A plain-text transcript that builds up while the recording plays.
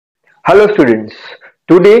Hello students,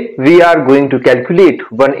 today we are going to calculate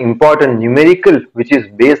one important numerical which is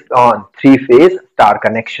based on three-phase star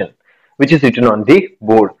connection which is written on the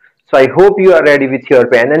board. So I hope you are ready with your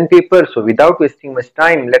pen and paper. So without wasting much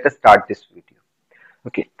time, let us start this video.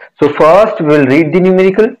 Okay, so first we will read the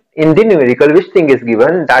numerical. In the numerical, which thing is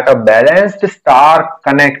given that a balanced star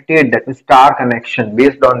connected, that means star connection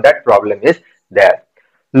based on that problem is there.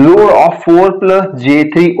 Load of 4 plus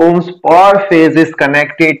J3 ohms per phase is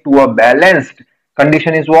connected to a balanced,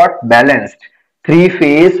 condition is what? Balanced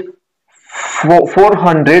 3-phase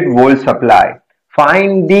 400 volt supply.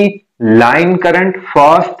 Find the line current,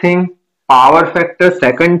 first thing, power factor,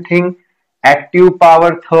 second thing, active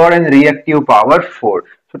power, third, and reactive power, fourth.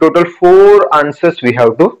 So total 4 answers we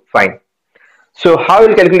have to find. So how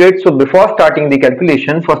we'll calculate? So before starting the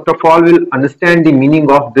calculation, first of all we'll understand the meaning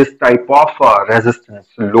of this type of resistance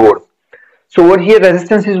load. So over here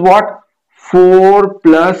resistance is what? 4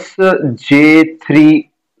 plus J3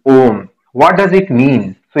 ohm. What does it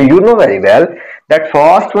mean? So you know very well that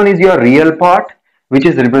first one is your real part, which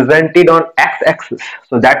is represented on x-axis.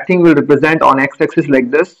 So that thing will represent on x-axis like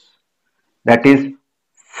this. That is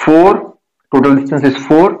 4. Total distance is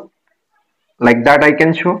 4. Like that I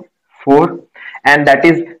can show 4. And that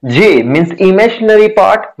is J means imaginary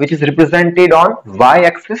part, which is represented on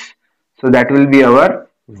y-axis. So that will be our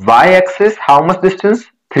y-axis. How much distance?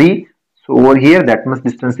 3. So over here that much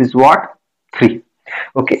distance is what? 3.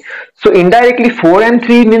 Okay. So indirectly 4 and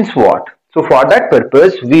 3 means what? So for that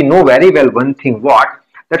purpose we know very well one thing, what?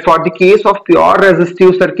 That for the case of pure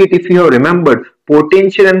resistive circuit, if you have remembered,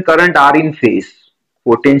 potential and current are in phase.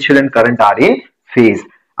 Potential and current are in phase.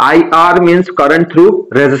 IR means current through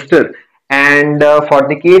resistor. And for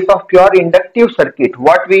the case of pure inductive circuit,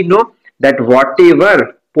 what we know, that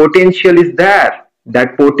whatever potential is there,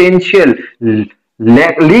 that potential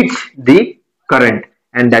leads the current,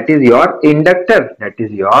 and that is your inductor, that is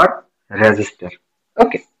your resistor.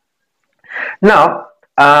 Okay. Now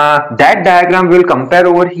that diagram will compare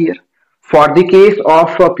over here. For the case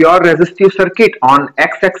of a pure resistive circuit, on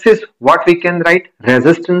x-axis what we can write?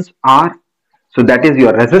 Resistance R. So that is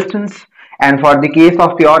your resistance. And for the case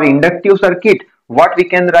of pure inductive circuit, what we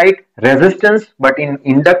can write? Resistance. But in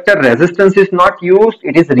inductor, resistance is not used.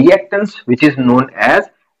 It is reactance, which is known as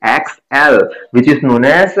XL, which is known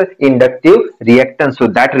as inductive reactance. So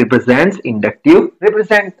that represents inductive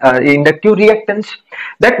reactance.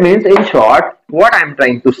 That means, in short, what I am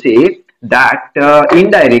trying to say, that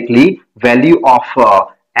indirectly value of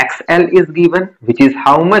XL is given, which is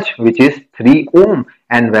how much? Which is 3 ohm,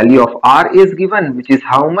 and value of R is given, which is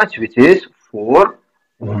how much? Which is 4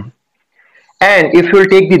 ohm. And if you will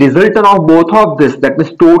take the resultant of both of this, that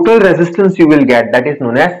means total resistance you will get, that is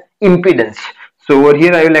known as impedance. So over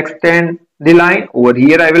here I will extend the line, over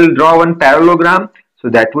here I will draw one parallelogram. So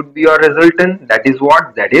that would be your resultant, that is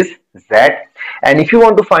what? That is Z. And if you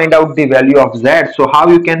want to find out the value of Z, so how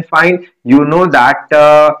you can find? You know that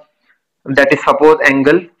that is suppose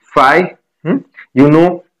angle phi, you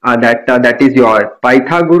know that is your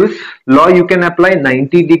Pythagoras law, you can apply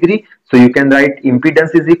 90 degree. So you can write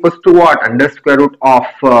impedance is equals to what? Under square root of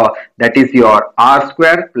that is your R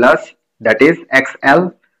square plus that is XL.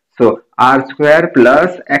 So R square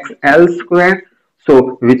plus XL square.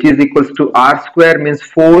 So which is equals to R square means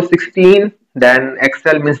 416, then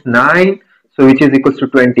XL means 9. So which is equals to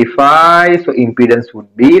 25. So impedance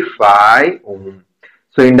would be 5 ohm.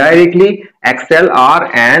 So indirectly XL,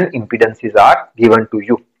 R and impedances are given to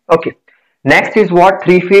you. Okay. Next is what?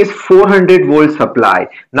 3-phase 400 volt supply.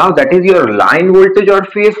 Now that is your line voltage or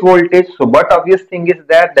phase voltage. So but obvious thing is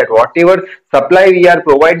that whatever supply we are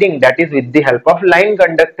providing, that is with the help of line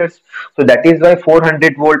conductors. So that is why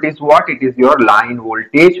 400 volt is what? It is your line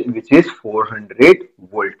voltage, which is 400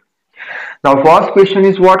 volt. Now first question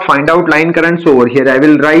is what? Find out line current. So over here I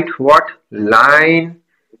will write what? Line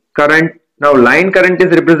current. Now line current is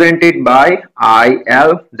represented by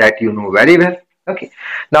IL, that you know very well. Okay.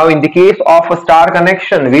 Now in the case of a star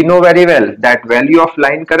connection, we know very well that value of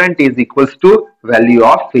line current is equals to value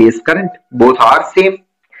of phase current. Both are same.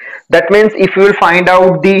 That means if you will find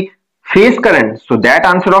out the phase current, so that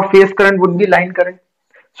answer of phase current would be line current.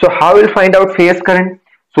 So how will find out phase current?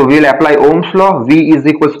 So we will apply Ohm's law. V is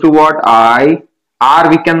equals to what? I. R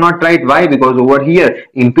we cannot write. Why? Because over here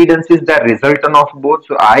impedance is the resultant of both.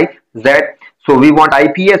 So I, Z. So we want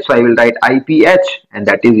IPH. So I will write IPH, and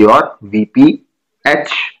that is your VPH.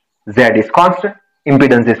 Z is constant.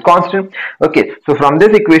 Impedance is constant. Okay. So from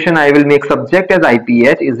this equation I will make subject as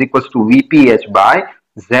IPH is equals to VPH by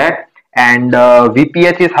Z. And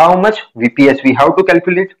VPH is how much? VPH we have to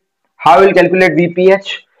calculate. How will calculate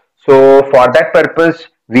VPH? So for that purpose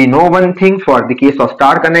we know one thing. For the case of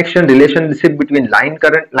star connection, relationship between line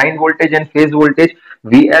current, line voltage and phase voltage,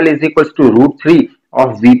 VL is equals to root 3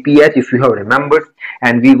 of VPH, if you have remembered,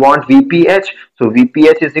 and we want VPH, so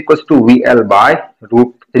VPH is equals to VL by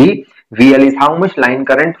root 3. VL is how much? Line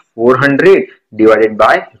current 400 divided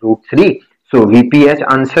by root 3. So VPH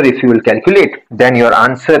answer, if you will calculate, then your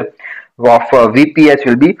answer of VPH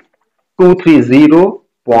will be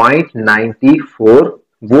 230.94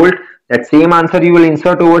 volt. That same answer you will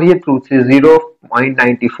insert over here,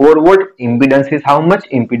 230.94 volt. Impedance is how much?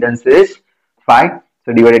 Impedance is 5.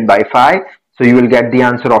 So divided by 5. So you will get the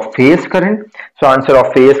answer of phase current. So answer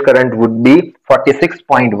of phase current would be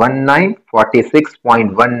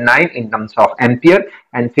 46.19 in terms of ampere,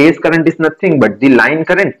 and phase current is nothing but the line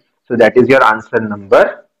current. So that is your answer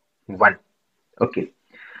number 1. Okay.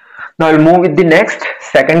 Now I'll move with the next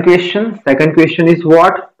second question. Second question is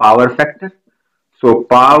what? Power factor. So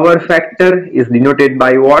power factor is denoted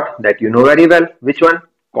by what? That you know very well. Which one?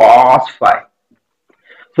 Cos phi.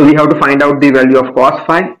 So we have to find out the value of cos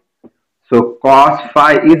phi. So cos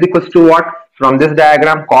phi is equals to what? From this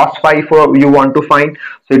diagram, cos phi for you want to find.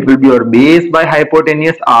 So it will be your base by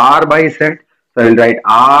hypotenuse R by Z. So I will write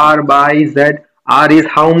R by Z. R is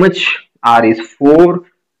how much? R is 4.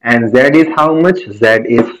 And Z is how much? Z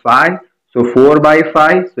is 5. So 4 by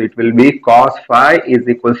 5. So it will be cos phi is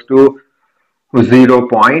equals to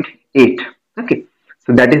 0.8. Okay.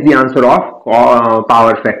 So that is the answer of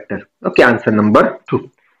power factor. Okay. Answer number 2.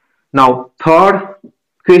 Now third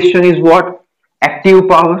question is what? Active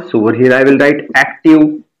power. So over here I will write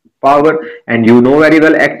active power, and you know very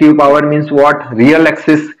well active power means what? Real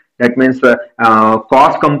axis. That means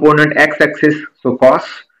cos component x axis. So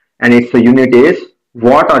cos, and its unit is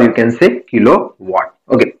watt, or you can say kilowatt.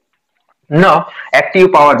 Okay. Now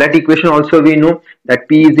active power, that equation also we know that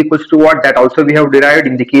P is equals to what? That also we have derived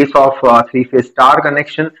in the case of three-phase star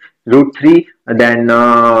connection, root 3, then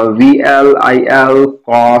VL IL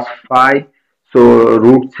cos phi. So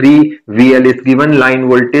root 3 VL is given, line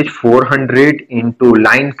voltage 400 into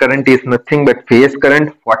line current is nothing but phase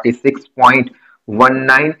current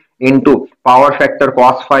 46.19 into power factor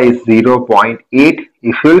cos phi is 0.8.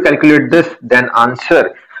 If you will calculate this, then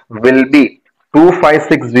answer will be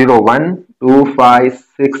 25601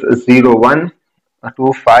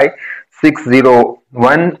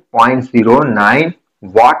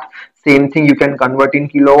 watt. Same thing you can convert in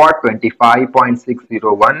kilowatt,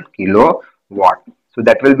 25.601 kilowatt. So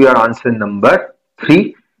that will be our answer number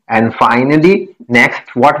 3. And finally,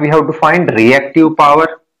 next what we have to find? Reactive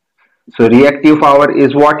power. So reactive power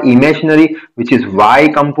is what? Imaginary, which is Y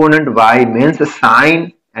component. Y means a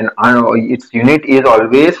sign, and its unit is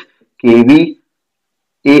always kVAR,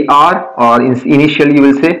 or initially you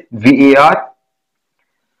will say VAR.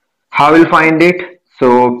 How will find it?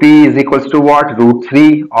 So P is equals to what? Root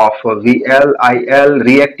 3 of VL IL.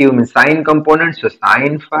 Reactive means sign component, so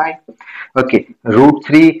sin phi. Okay, root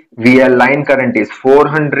 3 VL, line current is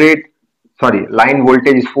 400. Sorry, line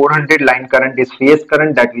voltage is 400, line current is phase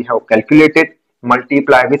current that we have calculated,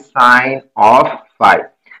 multiply with sine of phi.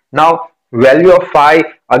 Now value of phi,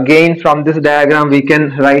 again from this diagram we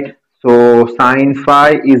can write. So sine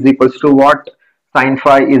phi is equals to what? Sine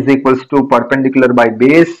phi is equals to perpendicular by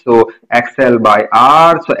base, so XL by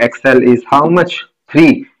R. So XL is how much?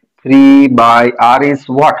 3. 3 by R is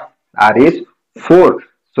what? R is 4.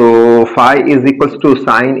 So phi is equals to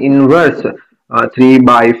sine inverse 3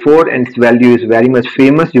 by 4, and its value is very much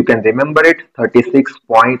famous. You can remember it,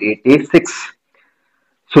 36.86.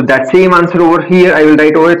 So that same answer over here I will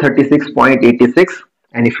write over 36.86,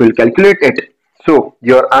 and if you will calculate it, so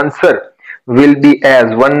your answer will be as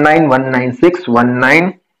 19196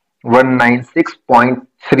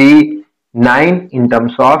 in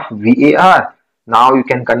terms of VAR. Now you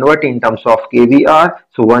can convert in terms of kVAR.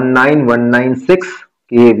 So 19196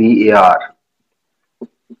 kVAR.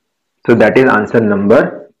 So that is answer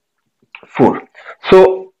number 4.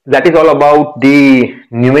 So that is all about the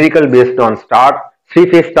numerical based on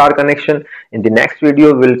three-phase star connection. In the next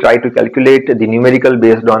video, we will try to calculate the numerical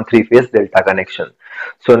based on three-phase delta connection.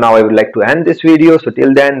 So now I would like to end this video. So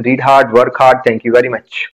till then, read hard, work hard. Thank you very much.